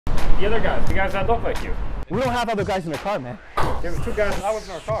the other guys, the guys that look like you. We don't have other guys in the car, man. There was two guys that was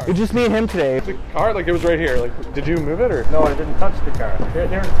in our car. It's just me and him today. The car, like it was right here. Like, did you move it or? No, I didn't touch the car. There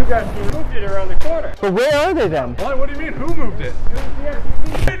were two guys who moved it around the corner. But where are they then? What do you mean? Who moved it?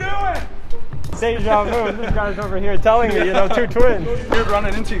 What are you doing? Deja vu. This guy's over here telling me, you know, two twins. Weird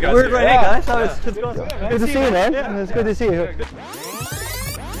running into you guys. Weird running, Yeah. guys. How's it going? Good to see you, man. Yeah. It's good to see you.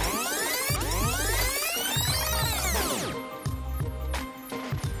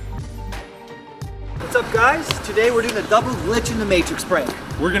 What's up, guys? Today we're doing a double glitch in the Matrix prank.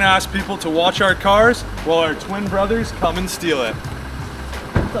 We're gonna ask people to watch our cars while our twin brothers come and steal it.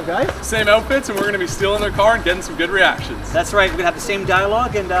 What's up, guys? Same outfits, and we're gonna be stealing their car and getting some good reactions. That's right, we're gonna have the same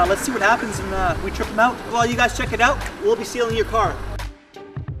dialogue, and let's see what happens and we trip them out. While you guys check it out, we'll be stealing your car.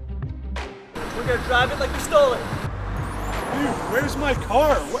 We're gonna drive it like we stole it. Dude, where's my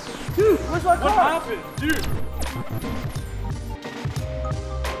car? What? Dude, where's my car? What happened? Dude.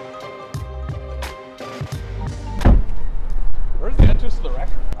 Where's the entrance to the rec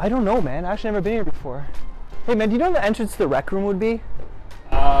room? I don't know, man. I've actually never been here before. Hey, man, do you know where the entrance to the rec room would be?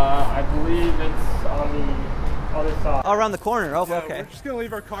 I believe it's on the other side. Oh, around the corner. Oh, Yeah, okay. we're just gonna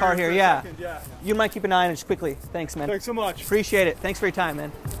leave our car Here, for a yeah. second. Yeah. You might keep an eye on it just quickly. Thanks, man. Thanks so much. Appreciate it. Thanks for your time,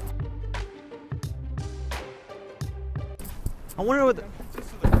 man. I wonder what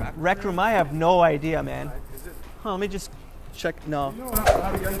the rec room. I have no idea, man. Huh, let me just check. No. You know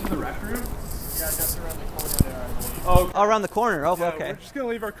how to get into the rec room? Yeah, just around the corner there, I believe. Oh, Oh, around the corner. Oh, yeah, okay. We're just gonna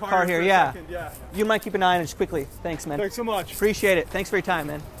leave our car Here, for a yeah. second. Yeah. You might keep an eye on it just quickly. Thanks, man. Thanks so much. Appreciate it. Thanks for your time,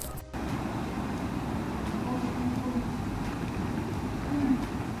 man.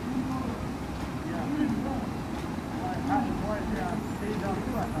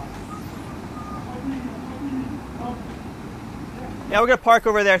 Yeah, we're gonna park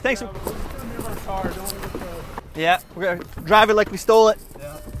over there. Thanks. Yeah, we're gonna drive it like we stole it.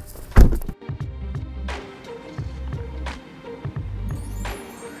 Yeah.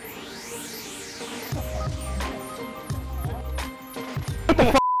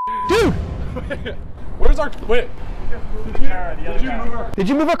 Dude! Where's our wait? Did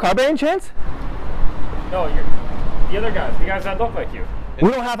you move our car by any chance? No, the other guys, the guys that look like you. We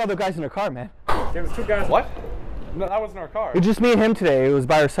don't have other guys in the car, man. There was two guys. What? No, that wasn't our car. It's just me and him today. It was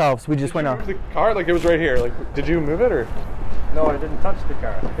by ourselves. We just went out. The car, like it was right here. Like, did you move it or? No, I didn't touch the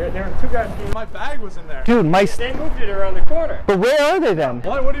car. There were two guys who My bag was in there. Dude, they moved it around the corner. But where are they then?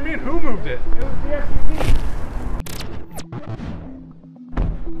 What do you mean? Who moved it? It was the SUV.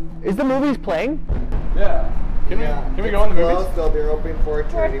 Is the movies playing? Yeah. Can we go in the movies? They'll be open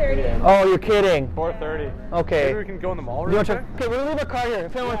 4:30 p.m. Oh, you're kidding. 4:30. Okay. Maybe we can go in the mall You real want to quick? check? Okay, we're gonna leave our car here.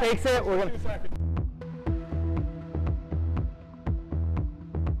 If anyone takes it, we're gonna.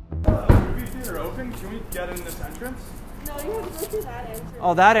 Movie theater open? Can we get in this entrance? No, you have to go through that entrance.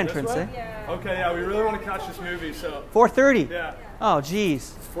 Oh, that entrance, way? eh? Yeah. Okay, yeah, we really want to catch this movie, so 4:30. yeah. Oh,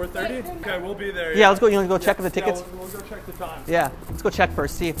 geez. 4:30? Okay, we'll be there. Yeah, let's go. You want to go check the tickets? Yeah, we'll go check the time. Yeah, let's go check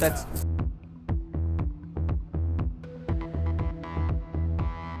first. See if that's.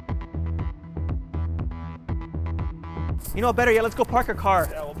 You know, better yet, let's go park our car.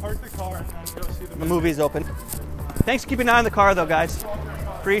 Yeah, we'll park the car and then go see the The movie's open. Thanks for keeping an eye on the car, though, guys.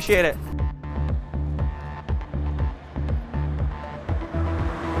 Appreciate it.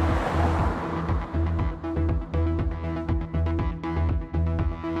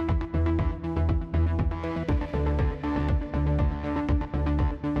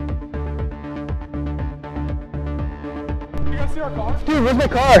 You guys see our car? Dude, where's my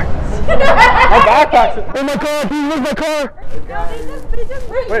car? My backpack's in. Oh my god, dude, where's my car? No, they just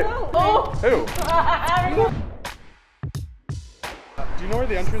bring Wait. it out. Oh. Who? Do you know where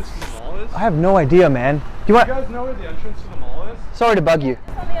the entrance to the mall is? I have no idea, man. Do you want? You guys know where the entrance to the mall is? Sorry to bug you.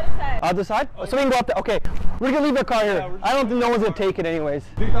 It's on the other side. Other side? So we can go up there. Okay, we're gonna leave our car here. Yeah, we're just I don't think no one's gonna take it anyways.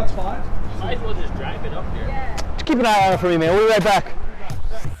 Think that's fine? Might as well just drive it up here. Yeah. Just keep an eye on it for me, man. We'll be right back.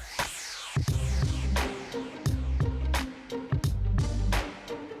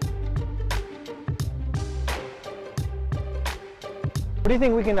 What do you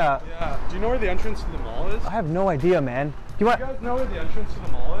think we can? Yeah. Do you know where the entrance to the mall is? I have no idea, man. Do you want? You guys know where the entrance to the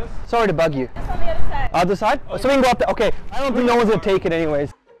mall is? Sorry to bug you. It's on the other side. Other side? So we can go up there. Okay, I don't think no one's gonna take it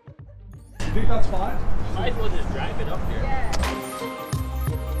anyways. Think that's fine? Might as well just drive it up here. Yeah.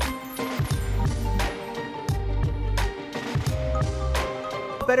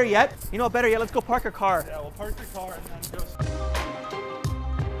 Better yet, you know, better yet, let's go park our car. Yeah, we'll park the car and then go.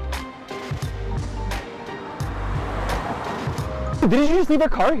 Did you just leave our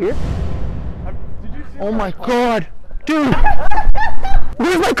car here? Did you see Oh my god, dude!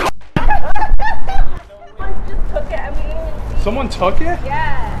 Where's my car? Someone just took it and we didn't even see. Someone took it?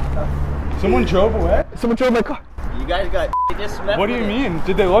 Yeah. Someone drove away? Someone drove my car. You guys got just left. What do you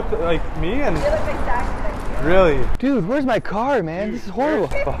mean?Id they look like me? And They look exactly like you. really? Dude, where's my car, man? This is horrible.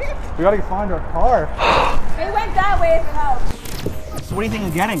 We gotta find our car. They went that way as well. So what do you think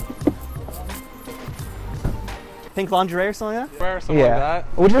of getting? Pink lingerie or something like that? Where something Yeah. like that.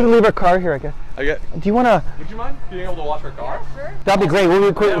 We're just gonna leave our car here, I guess. I get. Do you wanna? Would you mind being able to watch our car? Sure. That'd be great. We'll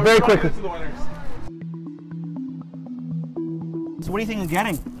be quick, Yeah, we're very running quickly. into the winners. So what do you think of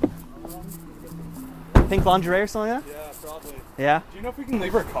getting? Pink lingerie or something like that? Yeah, probably. Yeah? Do you know if we can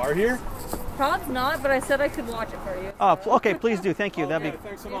leave our car here? Probably not, but I said I could watch it for you. Oh, okay, please do. Thank you. That'd be.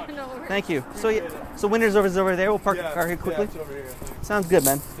 Thanks so much. No worries. Thank you. So, so Winners over there. We'll park the car here quickly. Yeah, it's over here. Sounds good,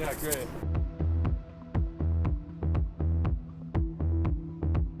 man. Yeah, great.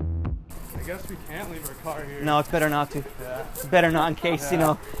 I guess we can't leave our car here. No, it's better not to. Yeah. It's better not in case, you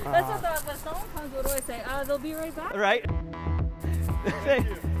know. That's what when someone comes, what do I say? They'll be right back. All right.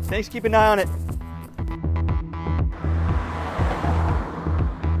 Thanks. Keep an eye on it.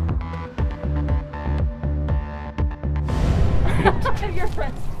 Your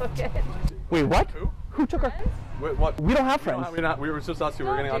friends took it. Wait, what? Who? Who took our? Wait, what? We don't have friends. We were just us two.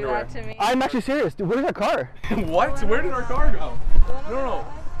 We're Don't getting do underwear. that to me. I'm actually serious. Dude, where's our car? What? Where did our car go? No.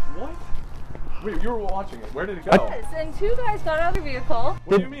 What? Wait, you were watching it. Where did it go? Yes, and two guys got out of the vehicle.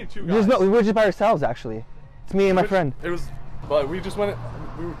 What do you mean, two guys? There's no. We were just by ourselves, actually. It's me and my friend. It was, but we just went.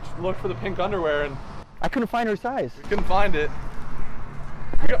 We looked for the pink underwear and I couldn't find her size. we couldn't find it.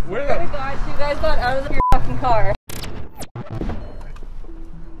 Where Oh my did god, two guys got out of your fucking car.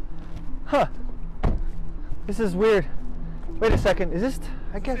 Huh. This is weird. Wait a second. Is this?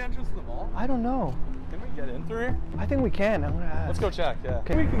 I guess. the entrance to the mall? I don't know. Can we get in through here? I think we can. I'm gonna ask. Let's go check. Yeah.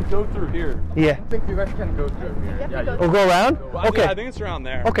 Okay. We can go through here. Yeah. I think you guys can go through here. Yeah, We'll go around. Well, Okay. I think it's around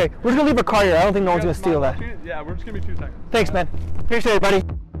there. Okay. We're just gonna leave a car here. I don't think no one's You gonna guys steal mind that. watching it? Yeah, we're just gonna be 2 seconds. Thanks, man. Appreciate it, buddy.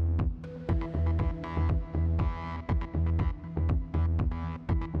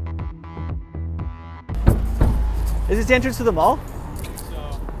 Is this the entrance to the mall?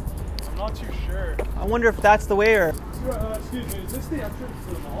 So, I'm not too sure. I wonder if that's the way or. Excuse me, is this the entrance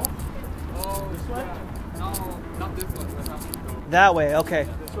to the mall? Oh, this way? No, not this one. That way, okay.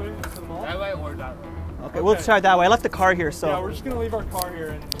 This way to the mall? That way or that way? Okay, we'll try it that way. I left the car here, so. Yeah, we're just gonna leave our car here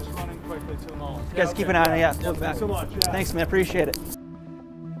and just run in quickly to the mall. You guys keep an eye on it, yeah. We'll be back. Thanks so much. Yeah. Thanks, man. Appreciate it.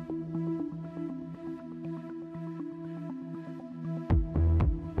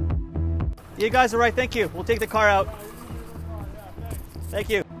 You guys are right. Thank you. We'll take the car out. Thank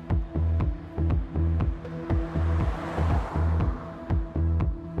you.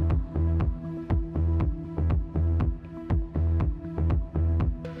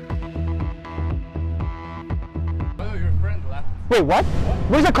 Oh, your friend left. Wait, what?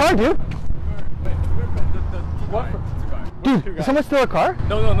 Where's the car, dude? What? Dude, did someone steal our car?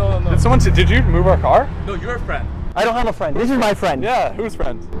 No. Did you move our car? No, your friend. I don't have a friend. This is my friend. Yeah, whose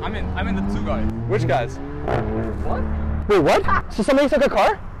friends? I'm in the two guys. Which guys? Wait, what? So somebody took a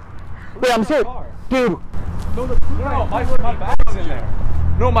car? Wait, I'm serious. car? Dude, No, my backpack's in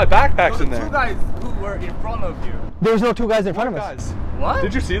there. No, my backpack's in The there. two guys who were in front of you. there was no two guys in front of us. Guys, What?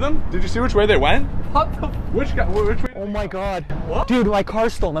 did you see them? Did you see which way they went? What the? Which guy? Which way? Oh my god. What? Dude, my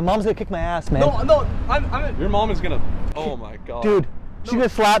car's stolen. My mom's gonna kick my ass, man. No, I'm. Your mom is gonna. Oh my god. Dude, she's gonna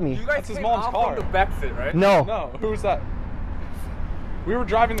slap me. You guys That's his came mom's out car. from the back seat, right? No. No, who was that? We were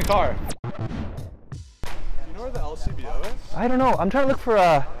driving the car. You know where the LCBO is? I don't know. I'm trying to look for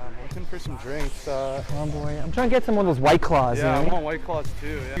a. I'm looking for some drinks. Come on, boy. I'm trying to get some of those White Claws. Yeah, I you know? want White Claws too.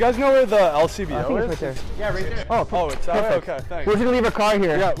 Yeah. You guys know where the LCBO I think is? it's right there. Yeah, right there. Oh, Oh, it's that way? perfect. Okay, thanks. We're just gonna leave our car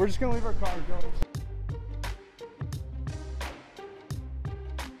here. Yeah, we're just gonna leave our car and go.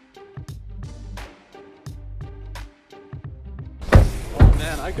 Oh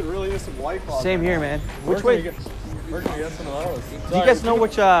man, I could really use some White Claws. Same here, man. Where Which can we way? get- Where can we get some of those? Do you guys know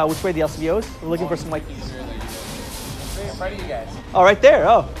which way the LCBO is? We're looking for some white. In front of you guys. Oh, right there.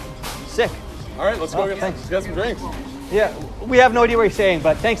 Oh, sick. All right, let's go get thanks. get some drinks. Yeah, we have no idea what you're saying,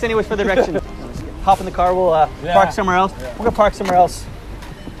 but thanks anyways for the direction. Hop in the car. We'll park somewhere else. We're gonna park somewhere else.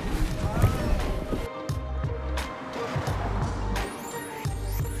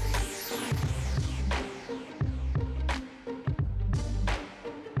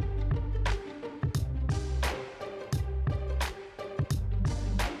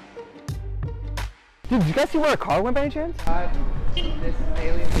 Dude, did you guys see where our car went by any chance? This is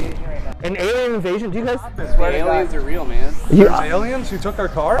alien invasion right now. An alien invasion? Do you guys? The aliens are real, man. You, There's aliens who took our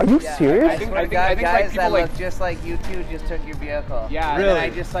car? are you serious? I think guys like that look just like you two just took your vehicle. Yeah. And Really? then I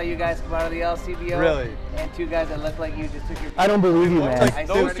just saw you guys come out of the LCBO. Really? And two guys that look like you just took your vehicle. I don't believe you, man. like I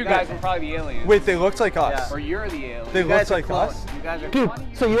Those swear two to guys God. are probably the aliens. Wait, they looked like us. Or you're the alien. They You guys looked are like clones. us. You guys are Dude,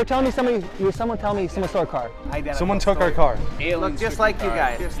 so you're telling me someone stole a car. identical. Someone took our car. Look just like you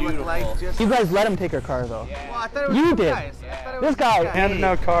guys. Just look like just. You guys let him take her car though. Well, I thought it was You you did. guys. I thought it This was guy. you guys. Handing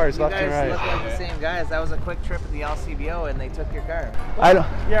out cars You left guys and look right. like the same guys. That was a quick trip in the LCBO, and they took your car. I don't.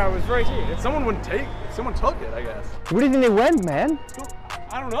 Yeah, it was right here. Someone took it, I guess. Where do you think they went, man?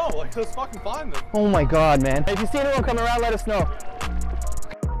 I don't know. Like, let's fucking find them. Oh my God, man. If you see anyone coming around, let us know.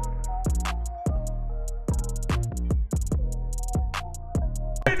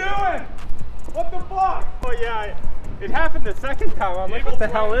 What are you doing? What the fuck? Oh yeah, it happened the second time. I'm like, what the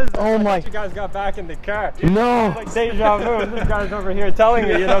hell is this? Oh my- You guys got back in the car. No. Like deja vu. This guy's over here telling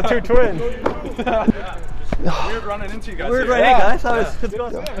me, two twins. Weird running into you guys. Weird here. right, hey guys. How is it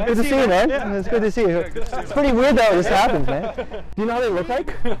going? Good to see you, man. It's good to see you. It's pretty weird that this happens, man. Do you know how they look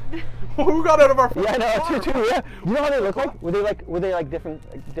like? Who got out of our front Yeah, I know. car? True. Yeah. You know how they look like? Were they like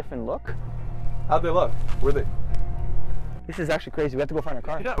different look? How'd they look? Were they? This is actually crazy. We have to go find a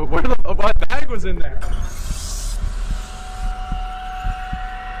car. Yeah, but where my bag was in there.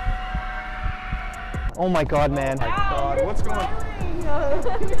 Oh my God, man. God, what's going on?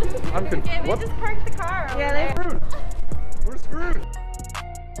 I'm confused. Okay, we What? just parked the car. Yeah, they Screwed. We're screwed.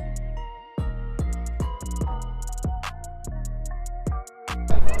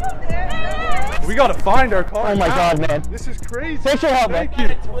 We gotta find our car. Oh my now. God, man. This is crazy. Thanks for your help, man. Thank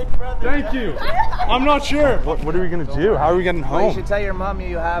you. Thank you. I'm not sure. What are we gonna do? How are we getting Well, you home? should tell your mom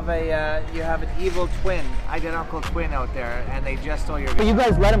you have an evil twin, identical twin out there, and they just stole your. But you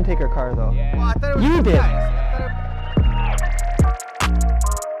guys let him take her car though. Well, I thought it was You you did. guys.